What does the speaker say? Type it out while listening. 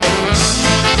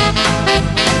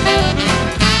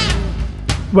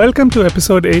Welcome to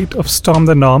episode 8 of Storm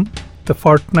the Norm, the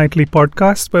fortnightly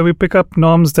podcast where we pick up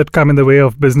norms that come in the way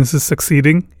of businesses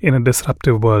succeeding in a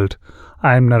disruptive world.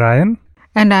 I'm Narayan.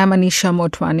 And I'm Anisha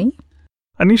Motwani.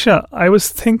 Anisha, I was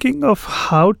thinking of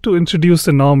how to introduce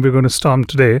the norm we're going to storm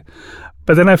today,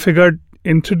 but then I figured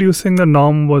introducing the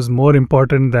norm was more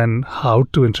important than how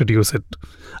to introduce it.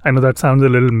 I know that sounds a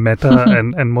little meta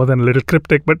and more than a little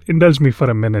cryptic, but indulge me for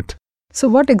a minute. So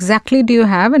what exactly do you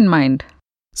have in mind?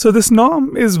 So this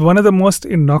norm is one of the most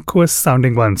innocuous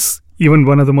sounding ones, even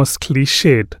one of the most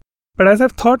cliched. But as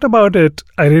I've thought about it,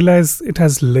 I realize it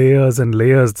has layers and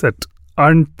layers that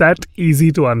aren't that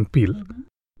easy to unpeel.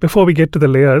 Before we get to the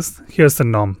layers, here's the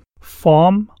norm.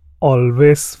 Form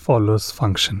always follows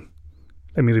function.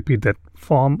 Let me repeat that.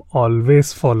 Form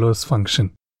always follows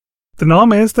function. The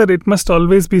norm is that it must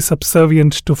always be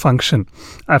subservient to function.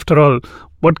 After all,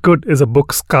 what good is a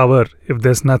book's cover if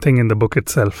there's nothing in the book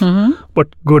itself? What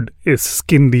good is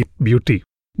skin-deep beauty?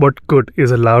 What good is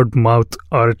a loud-mouthed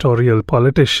oratorial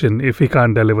politician if he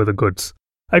can't deliver the goods?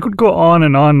 I could go on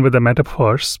and on with the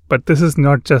metaphors, but this is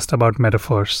not just about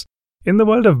metaphors. In the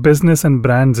world of business and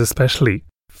brands especially,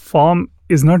 form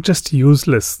is not just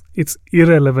useless, it's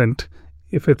irrelevant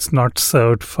if it's not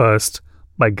served first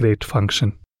by great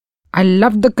function. I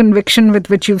love the conviction with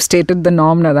which you've stated the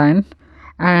norm, Narayan.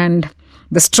 And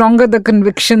the stronger the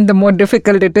conviction, the more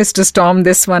difficult it is to storm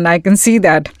this one. I can see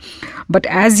that. But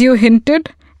as you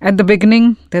hinted at the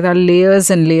beginning, there are layers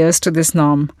and layers to this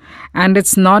norm. And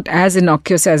it's not as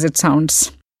innocuous as it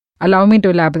sounds. Allow me to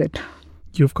elaborate.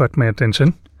 You've got my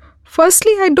attention.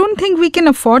 Firstly, I don't think we can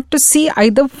afford to see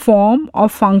either form or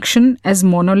function as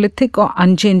monolithic or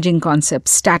unchanging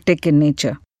concepts, static in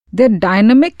nature. They're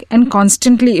dynamic and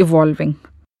constantly evolving.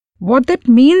 What that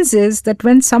means is that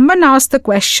when someone asks the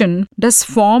question, does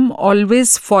form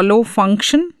always follow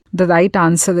function? The right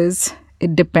answer is,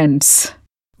 it depends.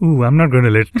 Ooh, I'm not going to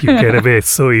let you get away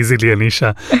so easily,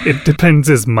 Anisha. It depends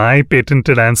is my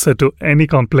patented answer to any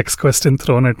complex question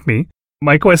thrown at me.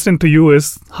 My question to you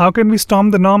is, how can we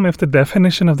storm the norm if the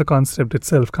definition of the concept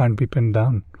itself can't be pinned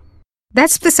down?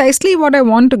 That's precisely what I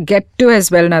want to get to as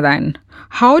well, Narayan.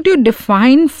 How do you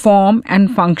define form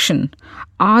and function?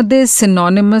 Are they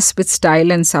synonymous with style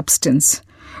and substance?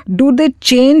 Do they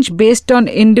change based on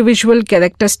individual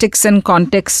characteristics and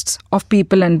contexts of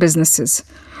people and businesses?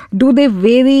 Do they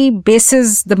vary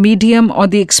basis the medium or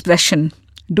the expression?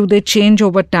 Do they change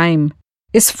over time?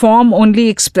 Is form only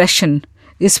expression?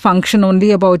 Is function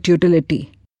only about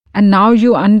utility? And now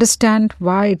you understand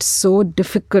why it's so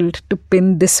difficult to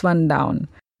pin this one down.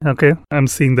 Okay, I'm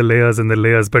seeing the layers and the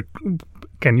layers, but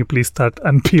can you please start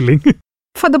unpeeling?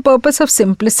 For the purpose of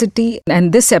simplicity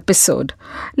and this episode,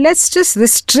 let's just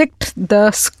restrict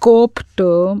the scope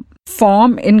to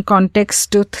form in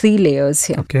context to 3 layers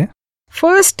here. Okay.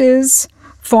 First is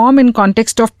form in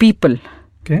context of people.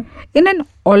 Okay. In an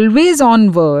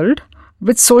always-on world,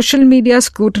 with social media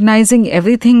scrutinizing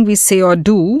everything we say or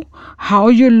do, how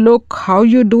you look, how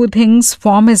you do things,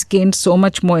 form has gained so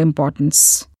much more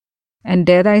importance. And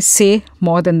dare I say,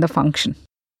 more than the function.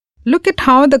 Look at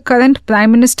how the current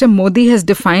Prime Minister Modi has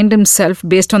defined himself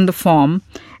based on the form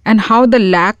and how the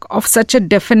lack of such a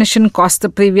definition cost the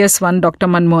previous one, Dr.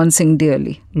 Manmohan Singh,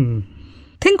 dearly.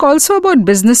 Think also about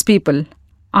business people.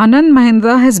 Anand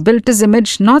Mahindra has built his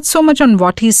image not so much on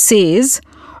what he says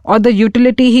or the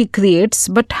utility he creates,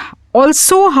 but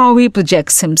also how he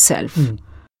projects himself.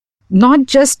 Not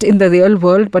just in the real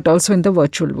world, but also in the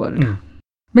virtual world.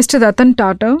 Mr. Ratan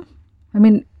Tata,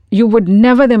 you would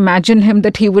never imagine him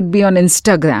that he would be on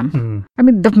Instagram.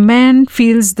 The man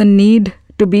feels the need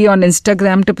to be on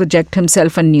Instagram to project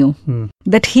himself anew.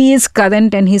 That he is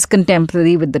current and he's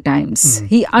contemporary with the times.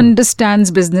 He understands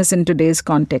business in today's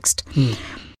context.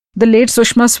 The late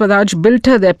Sushma Swaraj built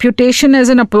her reputation as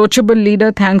an approachable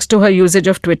leader thanks to her usage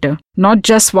of Twitter, not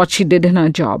just what she did in her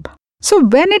job. So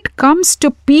when it comes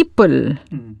to people,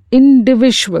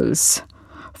 individuals,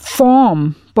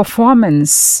 form,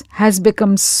 performance has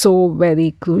become so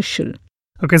very crucial.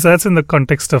 Okay, so that's in the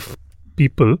context of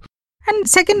people. And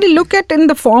secondly, look at in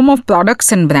the form of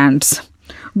products and brands.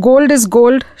 Gold is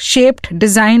gold, shaped,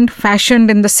 designed,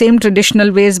 fashioned in the same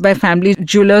traditional ways by family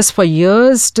jewelers for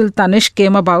years till Tanishq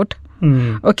came about.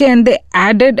 Okay, and they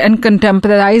added and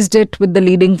contemporized it with the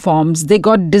leading forms. They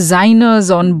got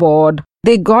designers on board.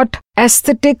 They got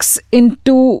aesthetics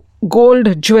into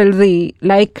gold jewelry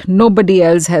like nobody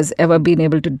else has ever been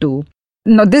able to do.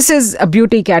 Now, this is a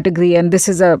beauty category and this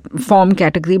is a form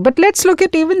category. But let's look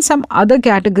at even some other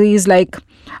categories like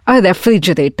a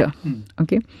refrigerator.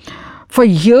 Okay. For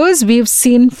years, we've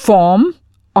seen form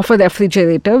of a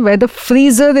refrigerator where the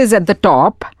freezer is at the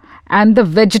top and the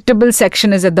vegetable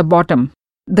section is at the bottom.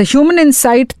 the human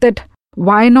insight that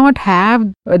why not have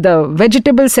the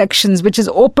vegetable sections, which is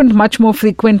opened much more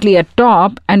frequently at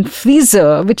top, and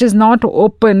freezer, which is not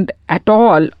opened at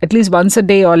all, at least once a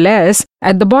day or less,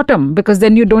 at the bottom, because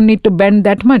then you don't need to bend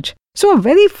that much. So a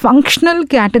very functional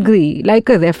category, like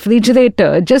a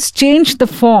refrigerator, just changed the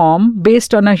form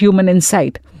based on a human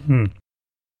insight.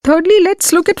 Thirdly,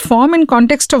 let's look at form in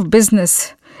context of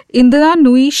business. Indira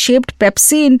Nooyi shaped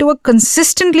Pepsi into a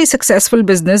consistently successful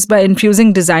business by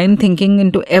infusing design thinking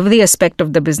into every aspect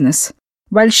of the business.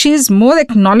 While she is more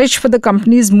acknowledged for the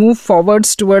company's move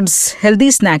forwards towards healthy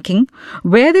snacking,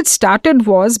 where it started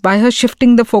was by her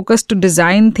shifting the focus to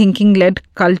design thinking-led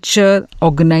culture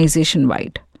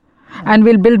organization-wide. And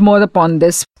we'll build more upon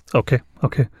this. Okay.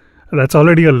 That's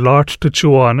already a lot to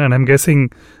chew on, and I'm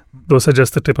guessing those are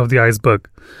just the tip of the iceberg.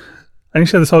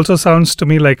 Anisha, this also sounds to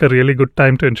me like a really good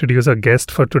time to introduce our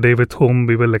guest for today with whom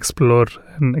we will explore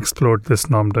this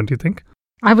norm, don't you think?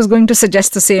 I was going to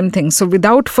suggest the same thing. So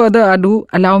without further ado,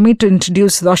 allow me to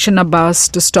introduce Roshan Abbas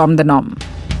to Storm the Norm.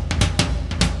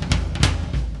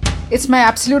 It's my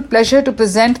absolute pleasure to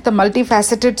present the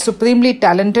multifaceted, supremely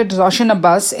talented Roshan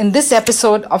Abbas in this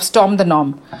episode of Storm the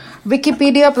Norm.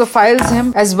 Wikipedia profiles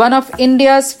him as one of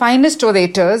India's finest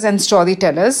orators and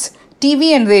storytellers,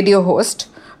 TV and radio host,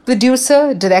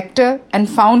 producer, director, and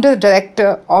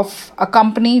founder-director of a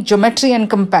company, Geometry and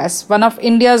Compass, one of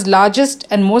India's largest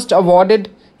and most awarded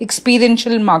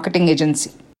experiential marketing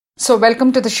agency. So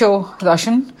welcome to the show,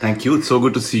 Roshan. Thank you. It's so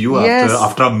good to see you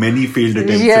after many failed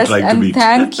attempts at trying to meet.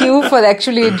 Thank you for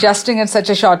actually adjusting at such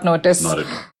a short notice. Not at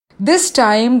all. This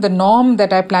time, the norm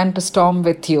that I plan to storm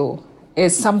with you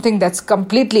is something that's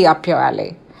completely up your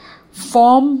alley.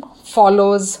 Form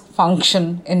follows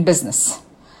function in business.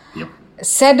 Yep.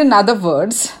 Said in other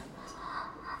words,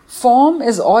 form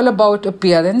is all about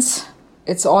appearance.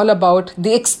 It's all about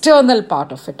the external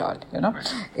part of it all,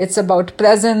 Right. It's about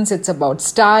presence, it's about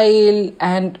style,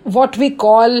 and what we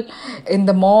call in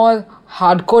the more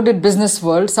hard-coded business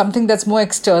world, something that's more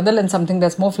external and something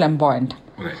that's more flamboyant.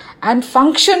 Right. And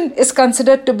function is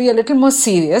considered to be a little more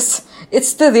serious.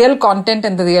 It's the real content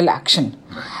and the real action.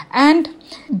 Right. And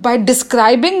by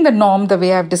describing the norm the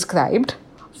way I've described,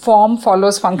 form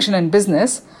follows function in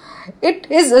business, it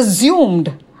is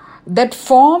assumed that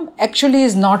form actually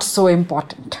is not so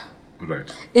important.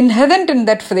 Right. Inherent in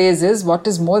that phrase is what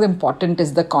is more important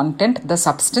is the content, the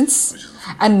substance,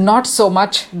 and not so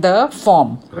much the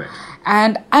form. Right.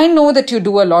 And I know that you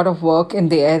do a lot of work in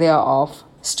the area of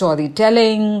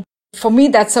storytelling. For me,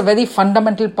 that's a very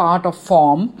fundamental part of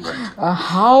form. Right.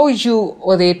 How you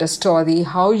orate a story,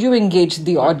 how you engage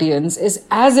the audience is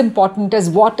as important as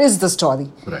what is the story.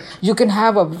 Right. You can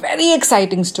have a very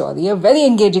exciting story, a very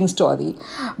engaging story,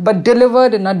 but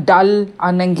delivered in a dull,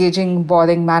 unengaging,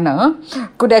 boring manner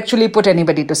could actually put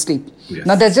anybody to sleep. Yes.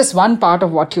 Now, there's just one part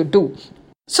of what you do.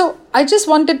 So I just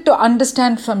wanted to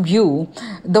understand from you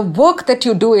the work that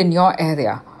you do in your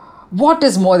area. What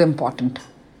is more important?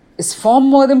 Is form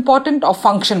more important or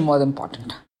function more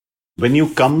important? When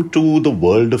you come to the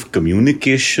world of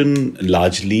communication,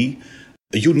 largely,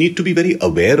 you need to be very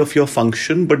aware of your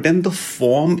function, but then the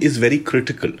form is very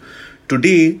critical.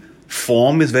 Today,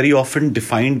 form is very often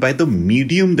defined by the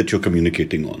medium that you're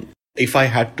communicating on. If I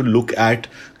had to look at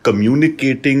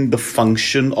communicating the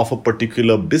function of a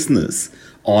particular business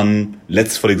on,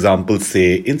 let's for example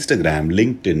say Instagram,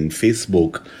 LinkedIn,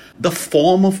 Facebook, the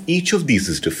form of each of these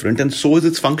is different and so is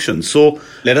its function. So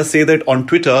let us say that on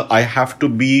Twitter, I have to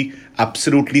be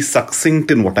absolutely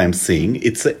succinct in what I'm saying.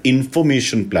 It's an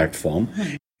information platform.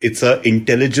 It's an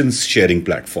intelligence sharing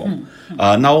platform.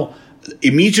 Now,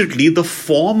 immediately the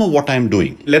form of what I'm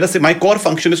doing, let us say my core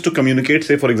function is to communicate,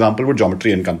 say for example, what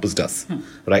Geometry and Compass does,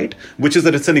 right? Which is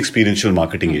that it's an experiential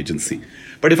marketing agency.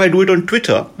 But if I do it on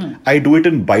Twitter, I do it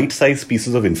in bite-sized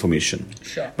pieces of information.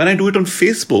 Sure. When I do it on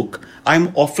Facebook,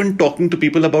 I'm often talking to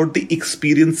people about the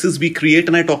experiences we create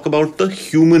and I talk about the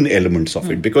human elements of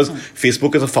it because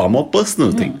Facebook is a far more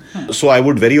personal thing. So I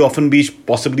would very often be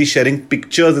possibly sharing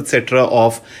pictures, etc.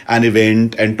 of an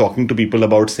event and talking to people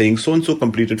about saying so-and-so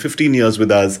completed 15 years with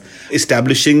us,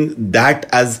 establishing that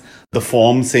as the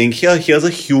form saying here's a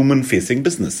human facing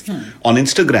business. On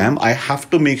Instagram, I have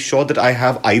to make sure that I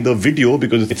have either video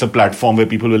because it's a platform where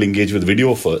people will engage with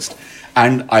video first.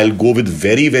 And I'll go with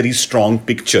very, very strong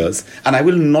pictures and I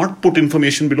will not put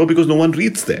information below because no one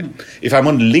reads there. If I'm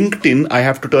on LinkedIn, I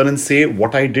have to turn and say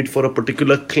what I did for a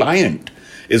particular client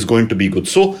is going to be good.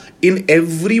 So in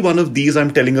every one of these,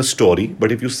 I'm telling a story.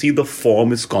 But if you see the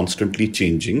form is constantly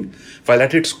changing, while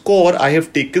at its core, I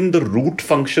have taken the root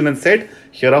function and said,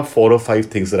 here are 4 or 5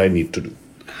 things that I need to do.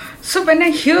 So when I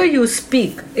hear you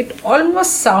speak, it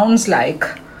almost sounds like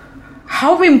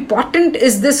how important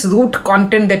is this root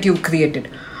content that you've created?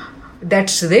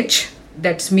 That's rich,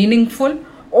 that's meaningful,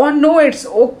 or no, it's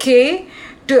okay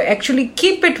to actually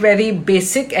keep it very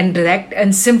basic and direct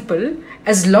and simple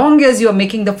as long as you're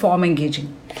making the form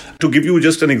engaging. To give you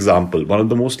just an example, one of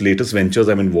the most latest ventures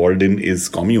I'm involved in is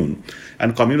Commune.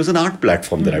 And Commune is an art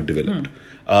platform that I've developed.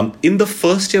 In the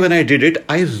first year when I did it,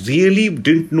 I really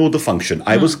didn't know the function.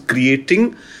 I was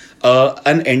creating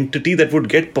an entity that would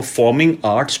get performing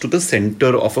arts to the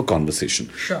center of a conversation.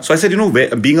 Sure. So I said,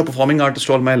 being a performing artist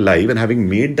all my life and having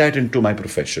made that into my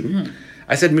profession,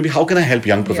 I said, maybe how can I help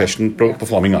young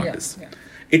performing artists? Yeah.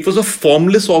 It was a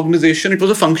formless organization. It was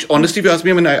a function. Honestly, if you ask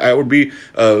me, I would be,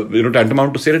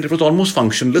 tantamount to say that it was almost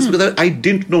functionless because I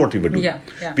didn't know what we were doing. Yeah.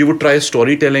 We would try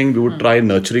storytelling. We would try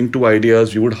nurturing two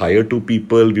ideas. We would hire two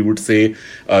people. We would say,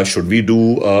 should we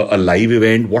do a live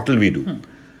event? What will we do?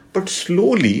 But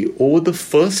slowly, over the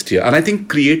first year, and I think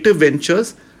creative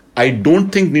ventures, I don't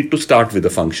think need to start with a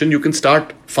function. You can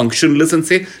start functionless and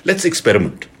say, let's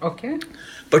experiment. Okay.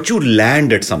 But you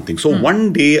land at something. So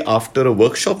one day after a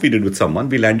workshop we did with someone,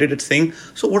 we landed at saying,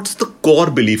 so what's the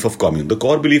core belief of Commune? The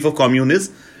core belief of Commune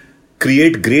is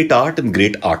create great art and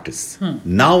great artists.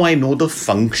 Now I know the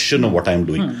function of what I'm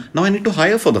doing. Now I need to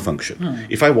hire for the function.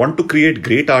 If I want to create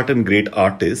great art and great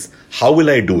artists, how will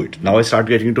I do it? Now I start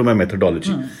getting into my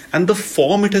methodology. And the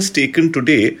form it has taken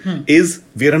today is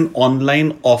we're an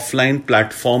online, offline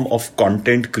platform of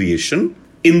content creation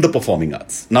in the performing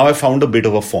arts. Now I found a bit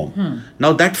of a form.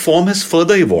 Now that form has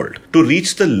further evolved. To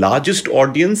reach the largest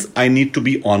audience, I need to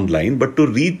be online, but to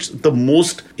reach the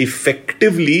most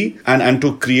effectively and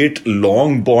to create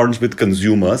long bonds with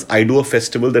consumers, I do a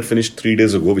festival that finished 3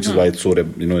 days ago, which is why it's so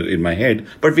in my head.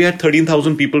 But we had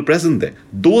 13,000 people present there.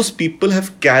 Those people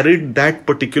have carried that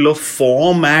particular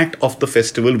format of the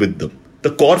festival with them. The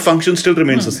core function still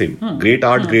remains the same. Great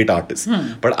art, great artists.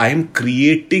 But I am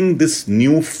creating this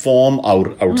new form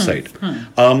outside.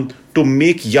 To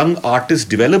make young artists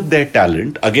develop their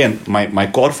talent. Again, my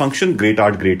core function, great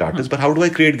art, great artists. But how do I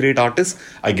create great artists?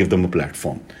 I give them a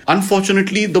platform.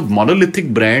 Unfortunately, the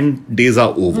monolithic brand days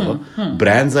are over.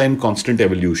 Brands are in constant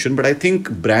evolution. But I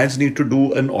think brands need to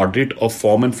do an audit of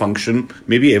form and function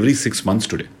maybe every 6 months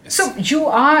today. So you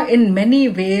are in many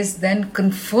ways then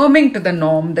confirming to the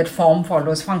norm that form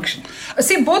follows function.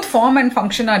 See, both form and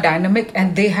function are dynamic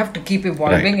and they have to keep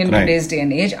evolving in today's day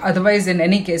and age. Otherwise, in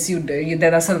any case,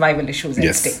 there are survival issues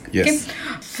at stake. Yes. Okay?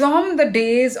 From the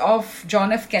days of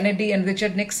John F. Kennedy and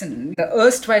Richard Nixon, the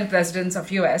erstwhile presidents of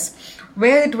US,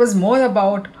 where it was more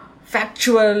about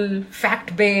factual,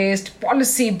 fact-based,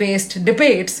 policy-based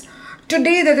debates,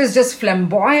 today there is just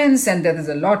flamboyance and there is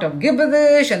a lot of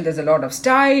gibberish and there's a lot of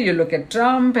style. You look at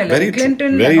Trump, Hillary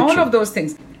Clinton and all of those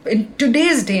things. In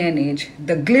today's day and age,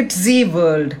 the glitzy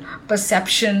world,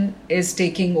 perception is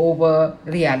taking over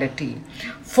reality.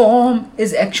 Form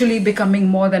is actually becoming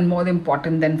more and more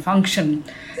important than function.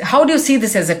 How do you see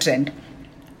this as a trend?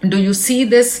 Do you see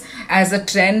this as a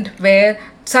trend where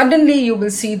suddenly you will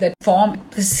see that form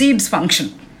precedes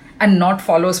function and not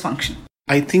follows function?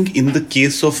 I think in the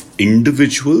case of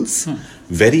individuals,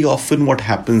 very often what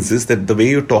happens is that the way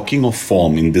you're talking of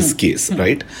form in this case,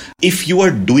 right? If you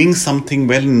are doing something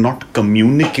well, not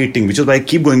communicating, which is why I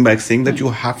keep going back saying that you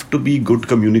have to be good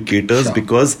communicators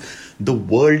because the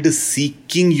world is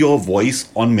seeking your voice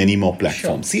on many more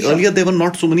platforms. Earlier there were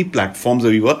not so many platforms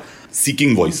where we were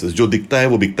seeking voices. Jo dikhta hai,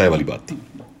 wo bikhta hai wali baat thi.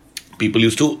 People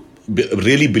used to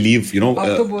really believe,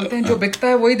 आप तो बोलते हैं जो बिकता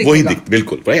है वही दिखेगा.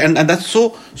 बिल्कुल, right? And that's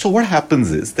so what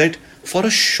happens is that for a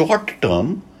short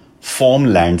term, form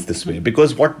lands this way.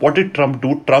 Because what did Trump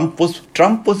do?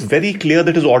 Trump was very clear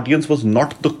that his audience was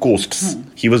not the coasts.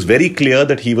 He was very clear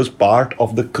that he was part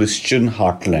of the Christian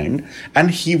heartland and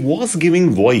he was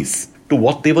giving voice to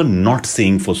what they were not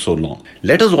saying for so long.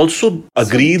 Let us also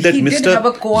agree that he did have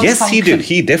a core function. He did.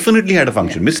 He definitely had a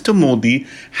function. Mr. Modi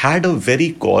had a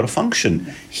very core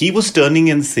function. He was turning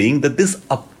and saying that this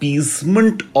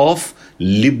appeasement of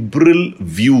liberal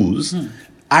views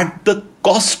at the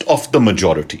cost of the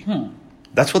majority.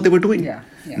 That's what they were doing. Yeah.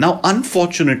 Now,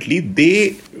 unfortunately,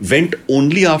 they went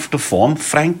only after form.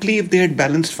 Frankly, if they had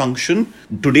balanced function,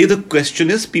 today the question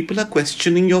is, people are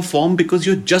questioning your form because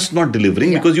you're just not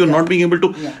delivering, because you're not being able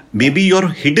to, maybe your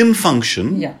hidden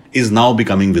function is now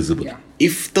becoming visible.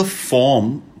 If the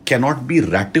form cannot be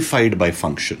ratified by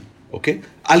function, okay,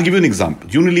 I'll give you an example.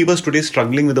 Unilever is today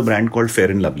struggling with a brand called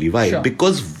Fair and Lovely. Why? Sure.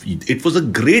 Because it was a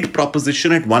great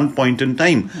proposition at one point in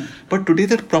time. But today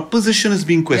that proposition is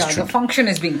being questioned. Yeah, the function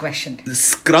is being questioned.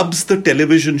 Scrubs, the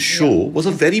television show, was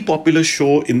a very popular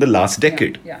show in the last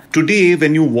decade. Yeah. Today,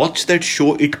 when you watch that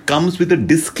show, it comes with a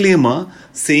disclaimer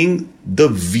saying the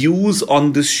views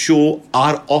on this show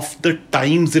are of the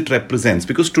times it represents.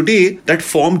 Because today, that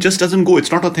form just doesn't go.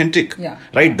 It's not authentic. Yeah.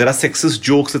 Right? There are sexist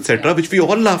jokes, etc., which we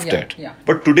all laughed at. Yeah.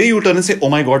 But today you turn and say, oh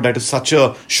my God, that is such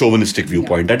a chauvinistic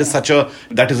viewpoint. That is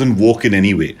that isn't woke in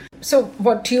any way. So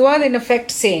what you are in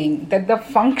effect saying that the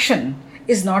function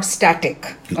is not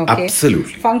static. Okay?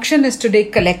 Absolutely. Function is today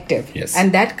collective. Yes.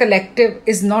 And that collective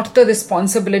is not the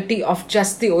responsibility of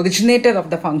just the originator of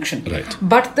the function, Right.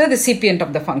 but the recipient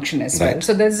of the function as well. Right.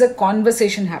 So there's a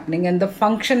conversation happening, and the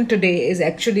function today is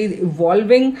actually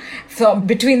evolving from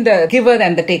between the giver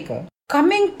and the taker.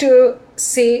 Coming to,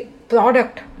 say,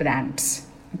 product brands.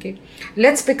 Okay,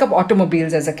 let's pick up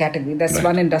automobiles as a category. That's Right.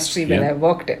 one industry where Yeah. I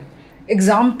worked in.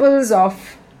 Examples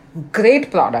of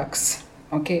great products,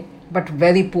 okay, but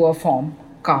very poor form.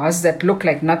 Cars that look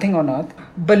like nothing on earth.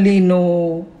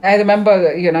 Baleno. I remember,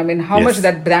 how Yes. much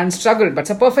that brand struggled, but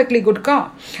it's a perfectly good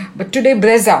car. But today,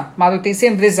 Brezza, Maruti,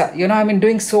 same Brezza,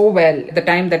 doing so well the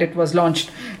time that it was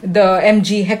launched. The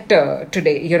MG Hector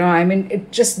today,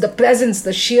 it just the presence,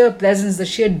 the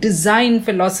sheer design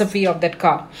philosophy of that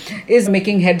car is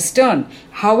making heads turn.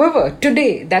 However,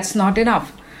 today, that's not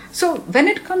enough. So when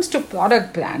it comes to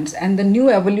product brands and the new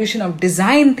evolution of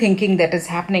design thinking that is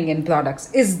happening in products,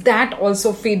 is that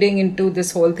also feeding into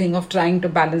this whole thing of trying to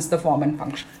balance the form and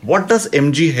function? What does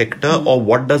MG Hector or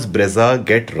what does Brezza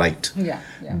get right? Yeah.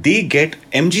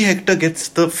 MG Hector gets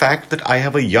the fact that I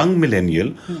have a young millennial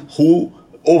who,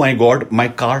 oh my God, my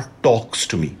car talks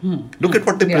to me. Look at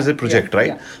what they project, right?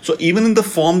 Yeah. So even in the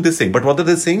form they saying, but what are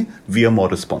they saying? We are more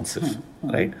responsive,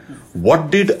 right?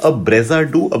 What did a Brezza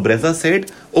do? A Brezza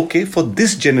said, okay, for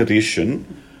this generation,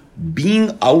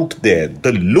 being out there,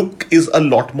 the look is a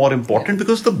lot more important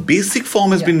because the basic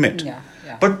form has been met. Yeah.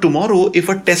 But tomorrow, if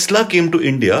a Tesla came to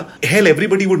India, hell,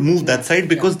 everybody would move that side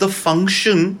because the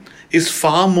function is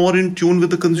far more in tune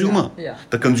with the consumer. Yeah.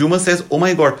 The consumer says, oh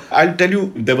my God, I'll tell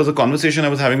you, there was a conversation I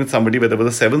was having with somebody where there was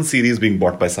a 7 Series being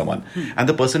bought by someone. And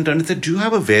the person turned and said, do you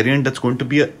have a variant that's going to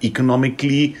be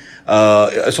economically,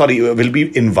 will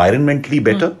be environmentally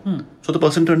better? So the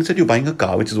person turned and said, you're buying a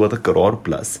car which is worth $1 crore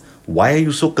plus. Why are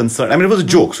you so concerned? I mean, it was a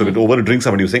joke. So over a drink,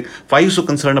 somebody was saying, why are you so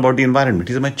concerned about the environment?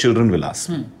 He said, my children will ask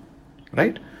me.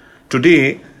 Right?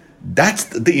 Today, that's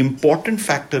the important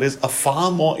factor is a far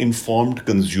more informed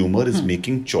consumer is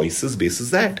making choices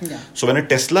basis that. Yeah. So when a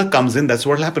Tesla comes in, that's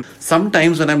what will happen.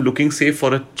 Sometimes when I'm looking, say,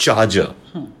 for a charger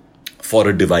for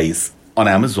a device on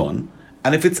Amazon,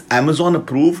 and if it's Amazon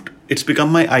approved, it's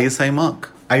become my ISI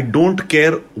mark. I don't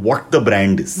care what the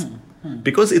brand is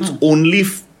because it's only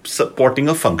supporting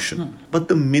a function. But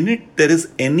the minute there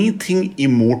is anything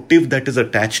emotive that is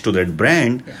attached to that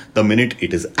brand, the minute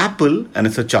it is Apple and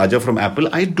it's a charger from Apple,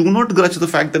 I do not grudge the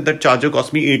fact that charger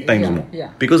cost me 8 times more.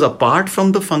 Yeah. Because apart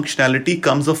from the functionality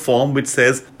comes a form which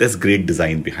says there's great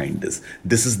design behind this.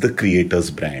 This is the creator's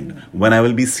brand. When I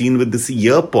will be seen with this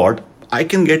earpod, I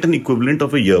can get an equivalent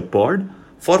of a earpod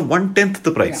for 1/10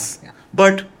 the price. Yeah.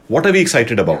 But what are we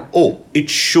excited about? Oh,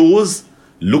 it shows,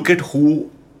 look at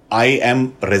who I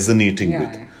am resonating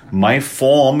with. Yeah. My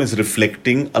form is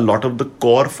reflecting a lot of the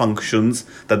core functions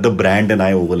that the brand and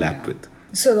I overlap with.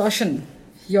 So Roshan,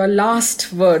 your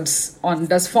last words on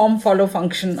does form follow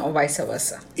function or vice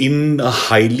versa? In a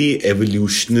highly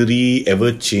evolutionary,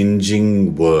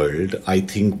 ever-changing world, I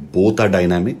think both are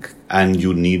dynamic and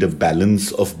you need a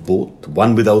balance of both.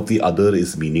 One without the other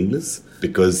is meaningless.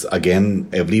 Because again,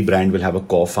 every brand will have a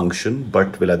core function,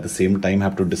 but will at the same time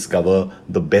have to discover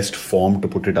the best form to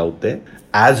put it out there.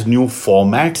 As new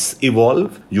formats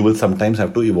evolve, you will sometimes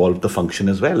have to evolve the function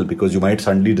as well, because you might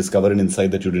suddenly discover an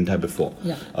insight that you didn't have before.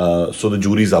 Yeah. So the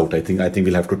jury's out. I think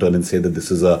we'll have to turn and say that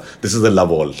this is a love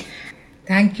all.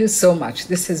 Thank you so much.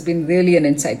 This has been really an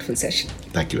insightful session.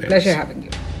 Thank you very Pleasure much. having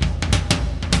you.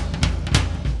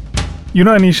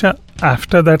 Anisha,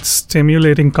 after that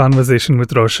stimulating conversation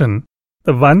with Roshan,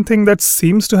 the one thing that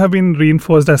seems to have been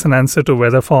reinforced as an answer to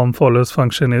whether form follows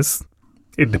function is,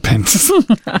 it depends.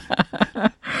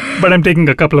 But I'm taking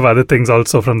a couple of other things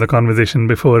also from the conversation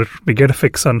before we get a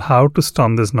fix on how to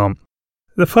storm this norm.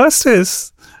 The first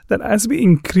is that as we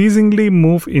increasingly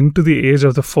move into the age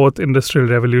of the 4th industrial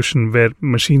revolution where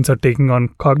machines are taking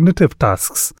on cognitive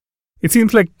tasks, it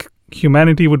seems like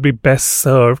humanity would be best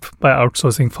served by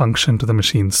outsourcing function to the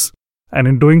machines. And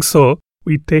in doing so,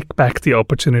 we take back the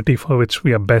opportunity for which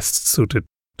we are best suited,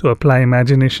 to apply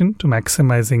imagination to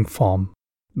maximizing form.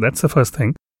 That's the first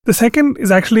thing. The second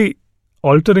is actually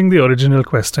altering the original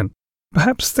question.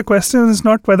 Perhaps the question is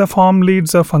not whether form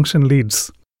leads or function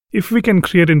leads. If we can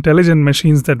create intelligent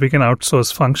machines that we can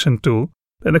outsource function to,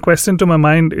 then the question to my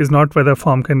mind is not whether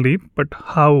form can lead, but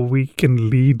how we can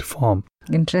lead form.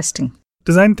 Interesting.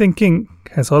 Design thinking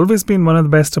has always been one of the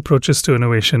best approaches to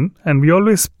innovation, and we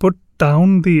always put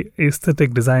down the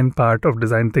aesthetic design part of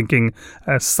design thinking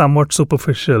as somewhat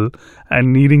superficial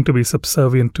and needing to be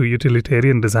subservient to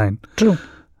utilitarian design. True.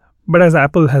 But as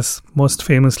Apple has most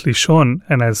famously shown,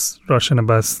 and as Roshan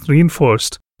Abbas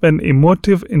reinforced, when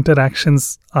emotive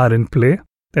interactions are in play,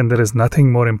 then there is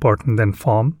nothing more important than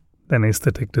form, than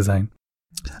aesthetic design.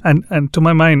 And to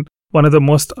my mind, one of the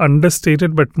most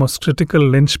understated but most critical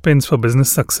linchpins for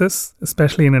business success,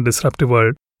 especially in a disruptive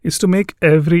world, is to make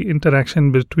every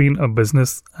interaction between a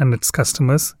business and its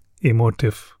customers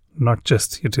emotive, not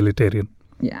just utilitarian.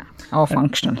 Yeah, or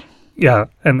functional. Yeah,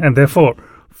 and therefore,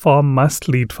 form must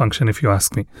lead function, if you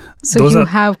ask me. So you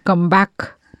have come back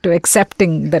to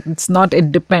accepting that it's not,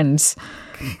 it depends.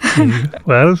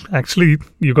 Well, actually,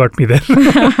 you got me there.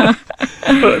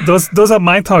 Those are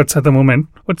my thoughts at the moment.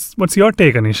 What's your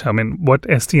take, Anisha? I mean, what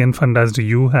STN fundas do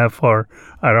you have for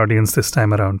our audience this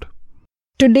time around?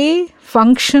 Today,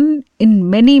 function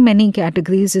in many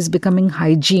categories is becoming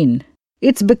hygiene.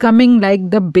 It's becoming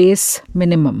like the base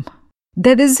minimum.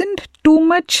 There isn't too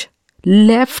much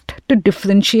left to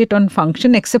differentiate on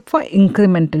function except for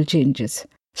incremental changes.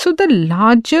 So the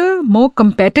larger, more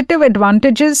competitive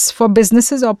advantages for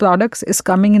businesses or products is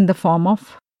coming in the form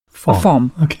of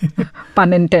form. Okay.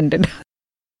 Pun intended.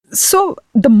 So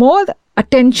the more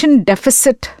attention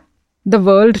deficit the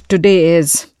world today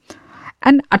is,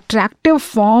 an attractive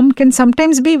form can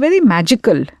sometimes be very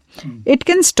magical. It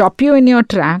can stop you in your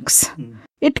tracks.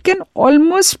 It can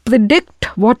almost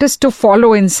predict what is to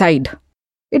follow inside.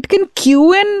 It can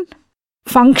cue in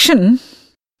function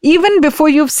even before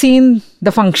you've seen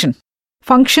the function.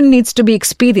 Function needs to be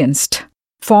experienced.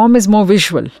 Form is more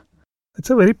visual. It's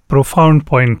a very profound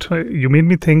point. You made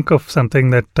me think of something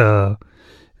that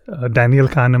Daniel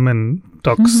Kahneman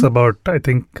talks about. I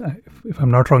think, if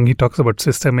I'm not wrong, he talks about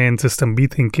system A and system B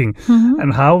thinking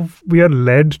and how we are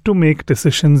led to make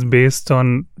decisions based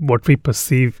on what we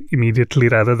perceive immediately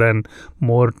rather than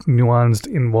more nuanced,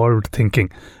 involved thinking.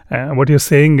 What you're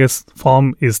saying is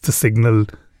form is the signal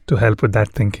to help with that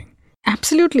thinking.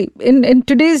 Absolutely. In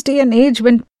today's day and age,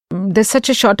 when there's such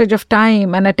a shortage of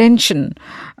time and attention,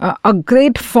 a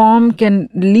great form can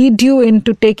lead you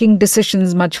into taking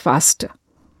decisions much faster.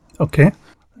 Okay,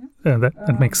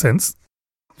 that makes sense.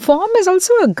 Form is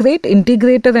also a great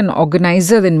integrator and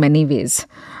organizer in many ways,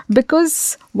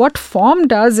 because what form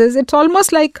does is it's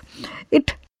almost like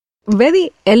it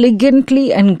very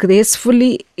elegantly and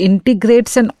gracefully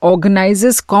integrates and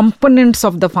organizes components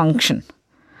of the function.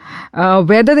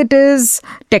 Whether it is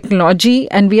technology,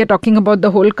 and we are talking about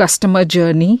the whole customer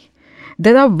journey,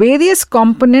 there are various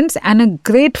components and a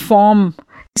great form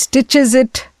stitches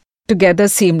it together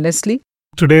seamlessly.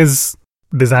 Today's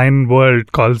design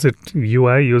world calls it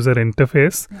UI, user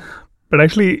interface. But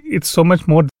actually, it's so much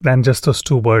more than just those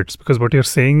two words, because what you're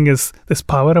saying is this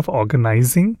power of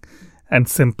organizing and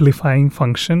simplifying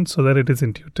function so that it is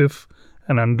intuitive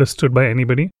and understood by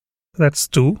anybody. That's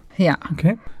two. Yeah.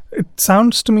 Okay. It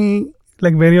sounds to me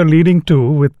like where you're leading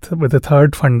to with the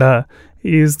third funda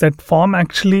is that form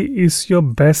actually is your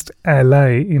best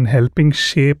ally in helping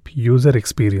shape user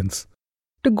experience.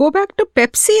 To go back to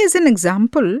Pepsi as an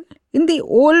example, in the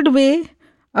old way,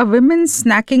 a women's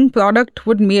snacking product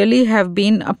would merely have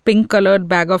been a pink-colored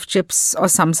bag of chips or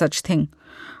some such thing.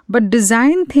 But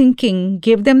design thinking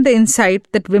gave them the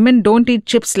insight that women don't eat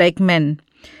chips like men.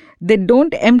 They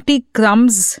don't empty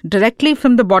crumbs directly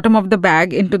from the bottom of the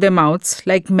bag into their mouths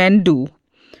like men do.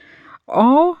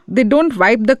 Or they don't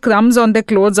wipe the crumbs on their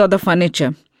clothes or the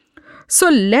furniture. So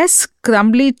less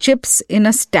crumbly chips in a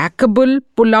stackable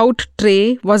pull-out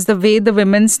tray was the way the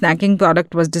women's snacking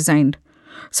product was designed.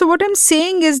 So what I'm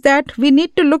saying is that we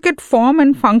need to look at form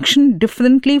and function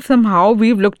differently from how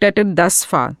we've looked at it thus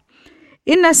far.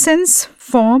 In essence,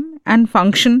 form and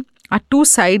function are two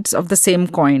sides of the same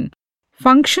coin.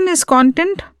 Function is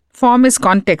content, form is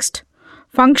context.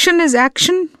 Function is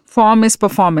action, form is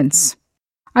performance.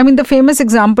 I mean, the famous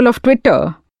example of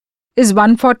Twitter is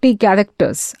 140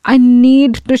 characters. I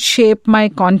need to shape my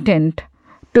content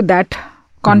to that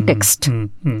context.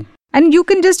 And you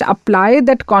can just apply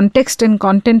that context and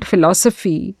content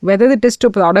philosophy, whether it is to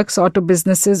products or to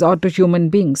businesses or to human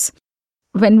beings.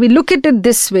 When we look at it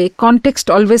this way, context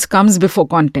always comes before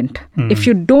content. If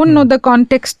you don't know the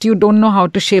context, you don't know how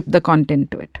to shape the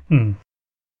content to it.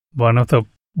 One of the,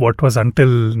 what was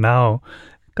until now,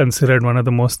 considered one of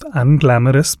the most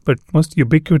unglamorous but most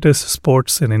ubiquitous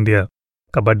sports in India,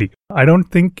 Kabaddi. I don't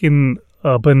think in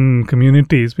urban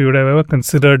communities we would have ever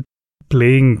considered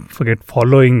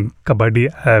following Kabaddi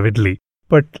avidly.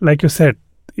 But like you said,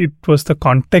 it was the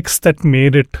context that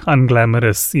made it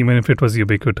unglamorous, even if it was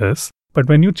ubiquitous. But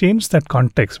when you changed that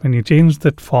context, when you changed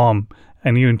that form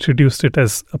and you introduced it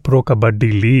as a Pro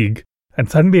Kabaddi League, and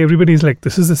suddenly everybody's like,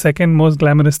 this is the second most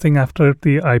glamorous thing after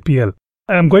the IPL.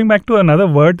 I'm going back to another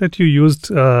word that you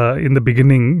used in the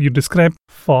beginning. You described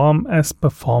form as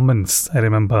performance, I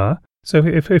remember. So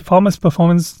if form is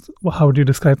performance, how would you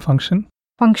describe function?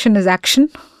 Function is action.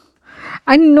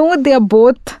 I know they are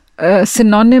both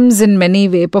synonyms in many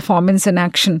ways, performance and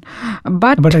action.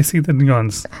 But I see the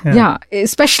nuance. Yeah,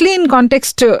 especially in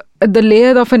context to the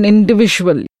layer of an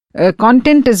individual.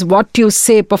 Content is what you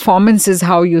say, performance is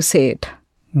how you say it.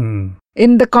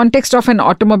 In the context of an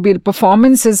automobile,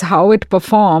 performance is how it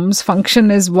performs, function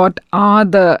is what are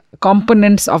the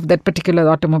components of that particular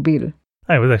automobile.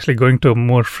 I was actually going to a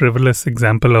more frivolous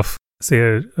example of,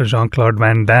 say, Jean-Claude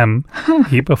Van Damme.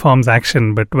 He performs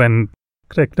action, but when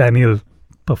Craig Daniel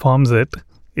performs it,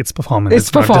 it's performance.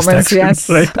 It's performance, not just action, yes.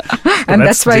 Right? And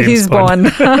that's why he's born.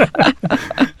 All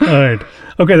right.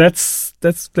 Okay,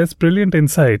 that's brilliant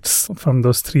insights from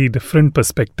those three different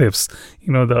perspectives.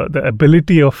 You know, the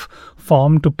ability of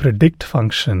form to predict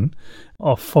function,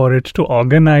 or for it to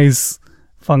organize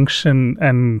function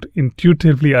and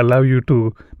intuitively allow you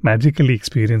to magically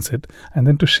experience it, and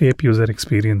then to shape user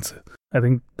experience. I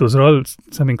think those are all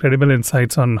some incredible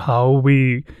insights on how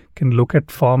we can look at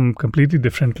form completely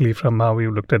differently from how we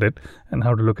looked at it, and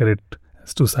how to look at it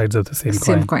as two sides of the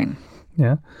same coin.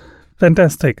 Yeah.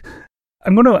 Fantastic.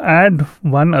 I'm going to add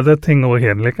one other thing over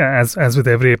here. Like as with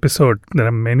every episode, there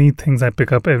are many things I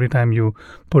pick up every time you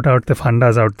put out the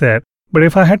fundas out there. But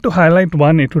if I had to highlight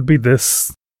one, it would be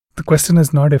this. The question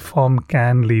is not if form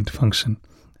can lead function.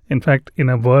 In fact, in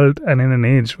a world and in an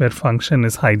age where function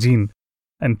is hygiene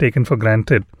and taken for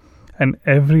granted, and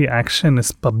every action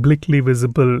is publicly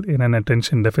visible in an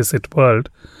attention deficit world,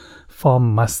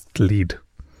 form must lead.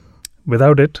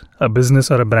 Without it, a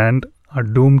business or a brand are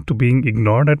doomed to being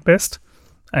ignored at best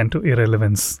and to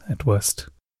irrelevance at worst.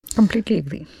 Completely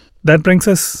agree. That brings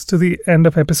us to the end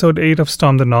of episode 8 of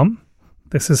Storm the Norm.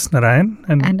 This is Narayan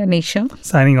and Anisha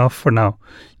signing off for now.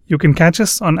 You can catch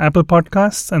us on Apple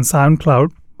Podcasts and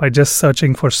SoundCloud by just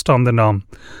searching for Storm the Norm.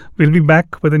 We'll be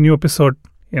back with a new episode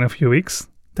in a few weeks.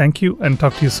 Thank you and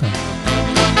talk to you soon.